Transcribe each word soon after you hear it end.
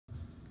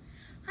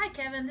Hi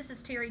Kevin, this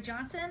is Terry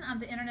Johnson. I'm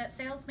the Internet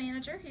Sales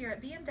Manager here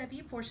at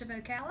BMW Porsche of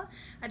Ocala.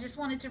 I just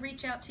wanted to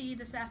reach out to you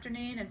this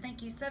afternoon and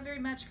thank you so very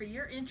much for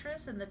your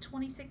interest in the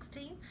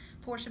 2016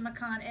 Porsche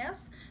Macan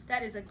S.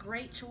 That is a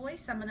great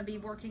choice. I'm going to be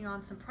working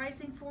on some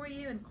pricing for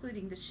you,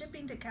 including the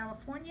shipping to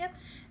California,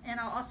 and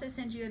I'll also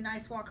send you a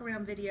nice walk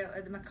around video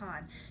of the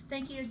Macan.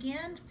 Thank you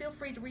again. Feel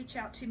free to reach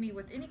out to me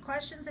with any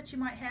questions that you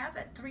might have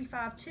at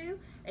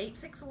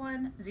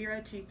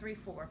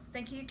 352-861-0234.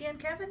 Thank you again,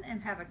 Kevin,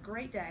 and have a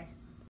great day.